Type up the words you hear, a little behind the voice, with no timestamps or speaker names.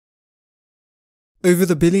Over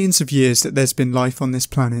the billions of years that there's been life on this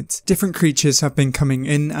planet, different creatures have been coming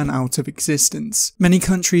in and out of existence. Many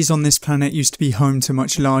countries on this planet used to be home to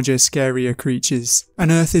much larger, scarier creatures,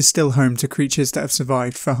 and Earth is still home to creatures that have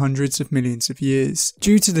survived for hundreds of millions of years.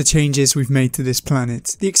 Due to the changes we've made to this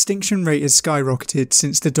planet, the extinction rate has skyrocketed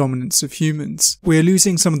since the dominance of humans. We are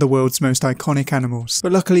losing some of the world's most iconic animals,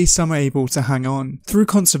 but luckily some are able to hang on. Through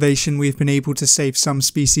conservation, we've been able to save some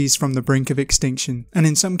species from the brink of extinction, and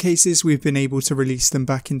in some cases we've been able to release them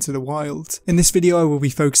back into the wild. In this video I will be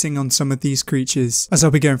focusing on some of these creatures, as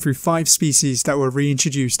I'll be going through 5 species that were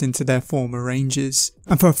reintroduced into their former ranges.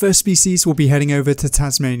 And for our first species we'll be heading over to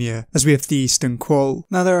Tasmania, as we have the eastern quoll.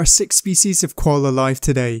 Now there are 6 species of quoll alive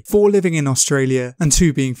today, 4 living in Australia and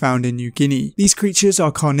 2 being found in New Guinea. These creatures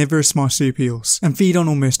are carnivorous marsupials and feed on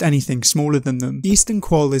almost anything smaller than them. The eastern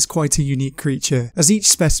quoll is quite a unique creature, as each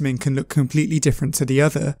specimen can look completely different to the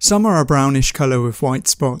other. Some are a brownish colour with white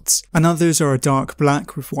spots, and others are a dark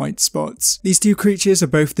black with white spots. These 2 creatures are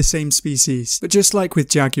both the same species, but just like with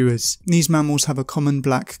jaguars, these mammals have a common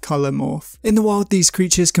black colour morph. In the wild, these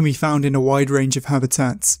creatures can be found in a wide range of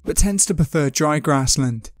habitats, but tends to prefer dry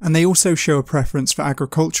grassland, and they also show a preference for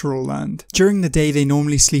agricultural land. During the day they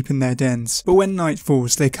normally sleep in their dens, but when night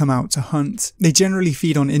falls they come out to hunt. They generally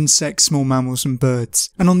feed on insects, small mammals and birds,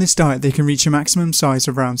 and on this diet they can reach a maximum size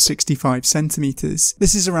of around 65 centimeters.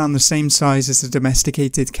 This is around the same size as a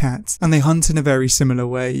domesticated cat, and they hunt in a very similar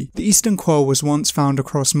way. The eastern quoll was once found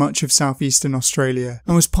across much of southeastern Australia,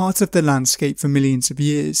 and was part of the landscape for millions of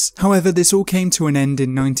years. However, this all came to an end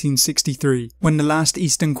in 1963, when the last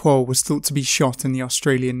eastern quoll was thought to be shot in the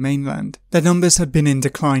Australian mainland. Their numbers had been in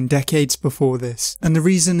decline decades before this, and the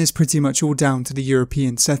reason is pretty much all down to the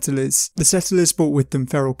European settlers. The settlers brought with them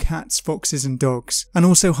feral cats, foxes and dogs, and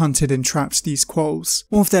also hunted and trapped these quolls.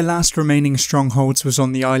 One of their last remaining strongholds was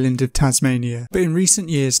on the island of Tasmania, but in recent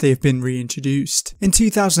years they have been reintroduced. In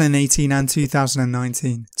 2018 and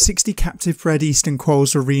 2019, 60 captive bred eastern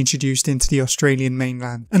quolls were reintroduced into the Australian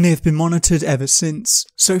mainland, and they have been monitored ever since.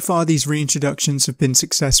 So far these reintroductions have been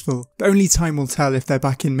successful, but only time will tell if they're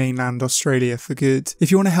back in mainland Australia for good.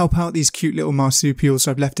 If you want to help out these cute little marsupials,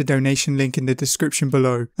 I've left a donation link in the description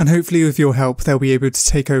below, and hopefully with your help they'll be able to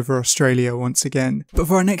take over Australia once again. But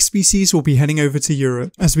for our next species we'll be heading over to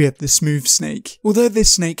Europe, as we have the smooth snake. Although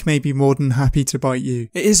this snake may be more than happy to bite you,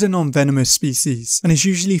 it is a non-venomous species, and is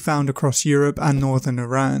usually found across Europe and northern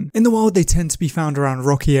Iran. In the wild they tend to be found around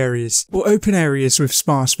rocky areas, or open areas with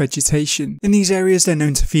sparse vegetation. In these areas they're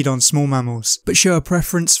known to feed on small mammals, but show a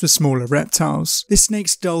preference for smaller reptiles. This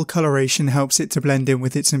snake's dull coloration helps it to blend in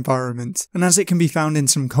with its environment, and as it can be found in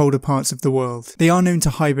some colder parts of the world, they are known to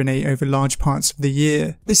hibernate over large parts of the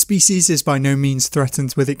year. This species is by no means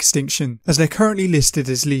threatened with extinction, as they're currently listed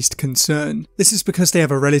as least concern. This is because they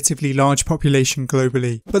have a relatively large population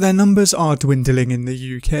globally, but their numbers are dwindling in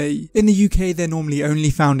the UK. In the UK they're normally only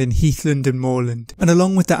found in heathland and moorland, and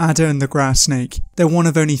along with the adder and the grass snake, they're one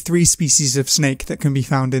of only 3 species of snake that can be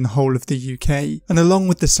found in the whole of the UK, and along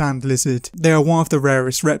with the sand lizard, they are one of the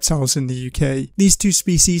rarest reptiles in the UK. These 2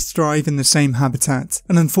 species thrive in the same habitat,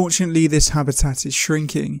 and unfortunately this habitat is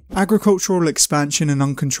shrinking. Agricultural expansion and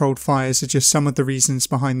uncontrolled fires are just some of the reasons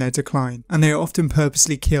behind their decline, and they are often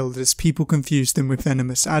purposely killed as people confuse them with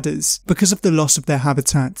venomous adders. Because of the loss of their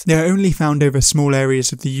habitat, they are only found over small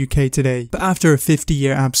areas of the UK today, but after a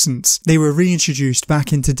 50-year absence, they were reintroduced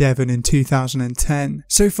back into Devon in 2010.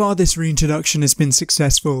 So far this reintroduction has been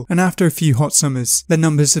successful, and after a few hot summers, their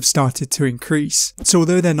numbers have started to increase. So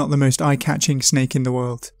although they're not the most eye-catching snake in the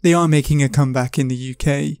world, they are making a comeback in the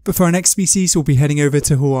UK. But for our next species we'll be heading over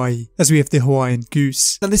to Hawaii, as we have the Hawaiian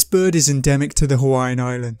goose. Now this bird is endemic to the Hawaiian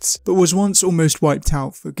Islands, but was once almost wiped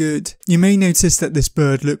out for good. You may notice that this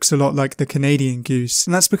bird looks a lot like the Canadian goose,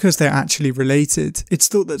 and that's because they're actually related. It's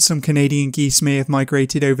thought that some Canadian geese may have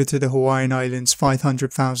migrated over to the Hawaiian Islands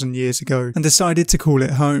 500,000 years ago and decided to call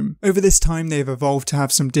it home. Over this time they have evolved to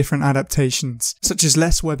have some different adaptations, such as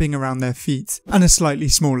less webbing around their feet and a slightly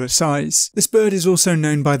smaller size. This bird is also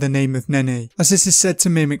known by the name of nene, as this is said to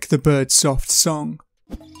mimic the bird's soft song.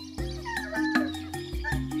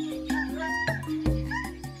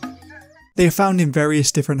 They are found in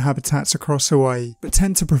various different habitats across Hawaii, but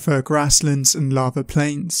tend to prefer grasslands and lava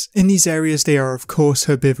plains. In these areas they are of course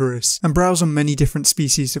herbivorous, and browse on many different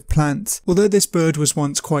species of plant. Although this bird was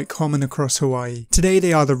once quite common across Hawaii, today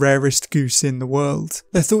they are the rarest goose in the world.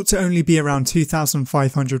 They're thought to only be around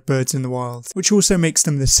 2,500 birds in the wild, which also makes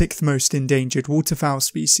them the 6th most endangered waterfowl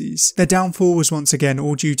species. Their downfall was once again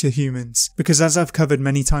all due to humans, because as I've covered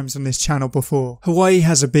many times on this channel before, Hawaii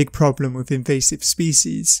has a big problem with invasive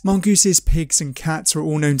species. Mongooses, pigs and cats were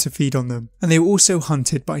all known to feed on them, and they were also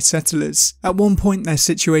hunted by settlers. At one point their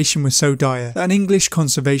situation was so dire that an English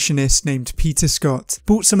conservationist named Peter Scott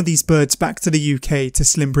brought some of these birds back to the UK to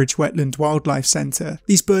Slimbridge Wetland Wildlife Centre.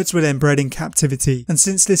 These birds were then bred in captivity, and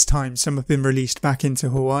since this time some have been released back into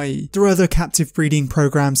Hawaii. Through other captive breeding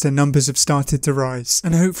programs their numbers have started to rise,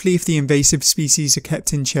 and hopefully if the invasive species are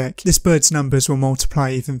kept in check, this bird's numbers will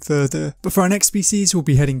multiply even further. But for our next species we'll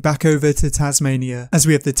be heading back over to Tasmania, as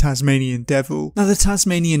we have the Tasmanian devil. Now the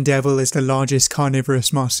Tasmanian devil is the largest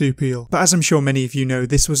carnivorous marsupial, but as I'm sure many of you know,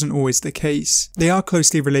 this wasn't always the case. They are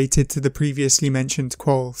closely related to the previously mentioned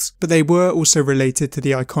quolls, but they were also related to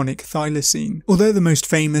the iconic thylacine, although the most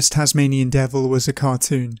famous Tasmanian devil was a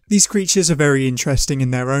cartoon. These creatures are very interesting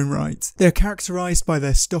in their own right. They are characterised by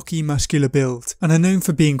their stocky muscular build, and are known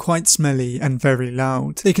for being quite smelly and very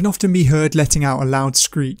loud. They can often be heard letting out a loud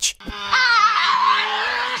screech,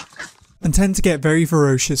 and tend to get very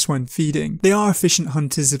ferocious when feeding. They are efficient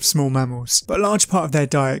hunters of small mammals, but a large part of their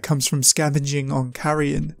diet comes from scavenging on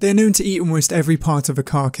carrion. They are known to eat almost every part of a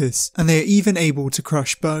carcass, and they are even able to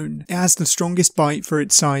crush bone. It has the strongest bite for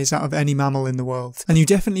its size out of any mammal in the world, and you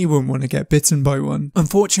definitely wouldn't want to get bitten by one.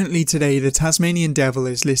 Unfortunately today, the Tasmanian devil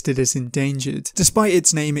is listed as endangered. Despite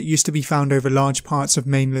its name, it used to be found over large parts of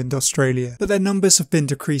mainland Australia, but their numbers have been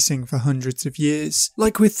decreasing for hundreds of years.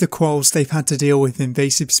 Like with the quolls, they've had to deal with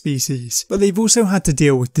invasive species, but they've also had to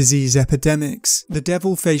deal with disease epidemics. The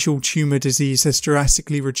devil facial tumour disease has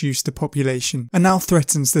drastically reduced the population and now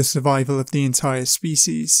threatens the survival of the entire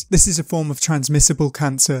species. This is a form of transmissible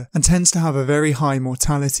cancer and tends to have a very high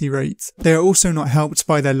mortality rate. They are also not helped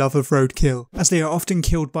by their love of roadkill, as they are often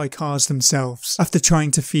killed by cars themselves after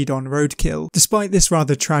trying to feed on roadkill. Despite this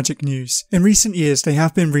rather tragic news, in recent years they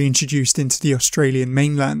have been reintroduced into the Australian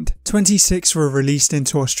mainland. 26 were released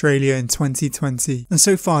into Australia in 2020, and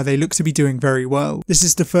so far they look to be doing very well. This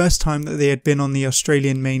is the first time that they had been on the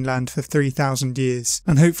Australian mainland for 3,000 years,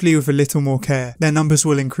 and hopefully with a little more care, their numbers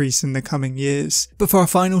will increase in the coming years. But for our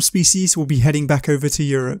final species, we'll be heading back over to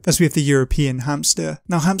Europe, as we have the European hamster.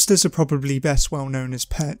 Now hamsters are probably best well known as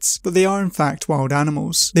pets, but they are in fact wild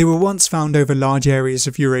animals. They were once found over large areas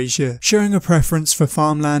of Eurasia, showing a preference for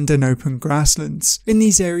farmland and open grasslands. In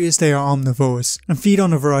these areas they are omnivores, and feed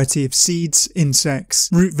on a variety of seeds, insects,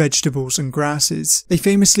 root vegetables and grasses. They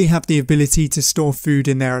famously have the ability to store food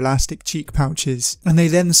in their elastic cheek pouches, and they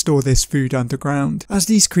then store this food underground. As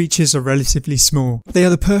these creatures are relatively small, they are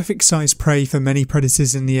the perfect size prey for many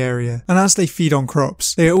predators in the area, and as they feed on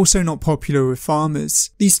crops, they are also not popular with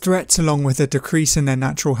farmers. These threats, along with a decrease in their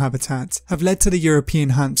natural habitat, have led to the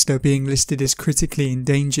European hamster being listed as critically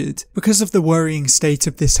endangered. Because of the worrying state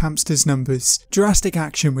of this hamster's numbers, drastic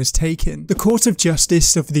action was taken. The Court of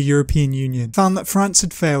Justice of the European Union found that France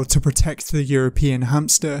had failed to protect the European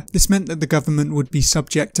hamster. This meant that the government would be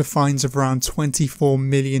subject to fines of around $24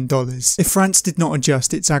 million if France did not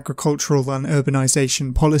adjust its agricultural and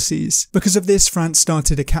urbanisation policies. Because of this, France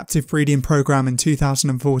started a captive breeding program in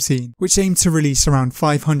 2014, which aimed to release around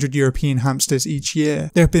 500 European hamsters each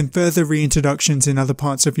year. There have been further reintroductions in other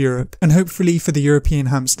parts of Europe, and hopefully for the European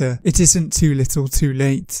hamster, it isn't too little too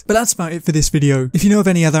late. But that's about it for this video. If you know of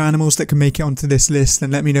any other animals that can make it onto this list,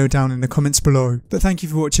 then let me know down in the comments below. But thank you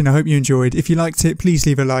for watching, I hope you enjoyed. If you liked it, please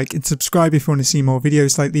leave a like and subscribe if you want to see more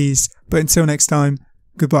videos like these. But until next time,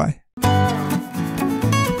 goodbye.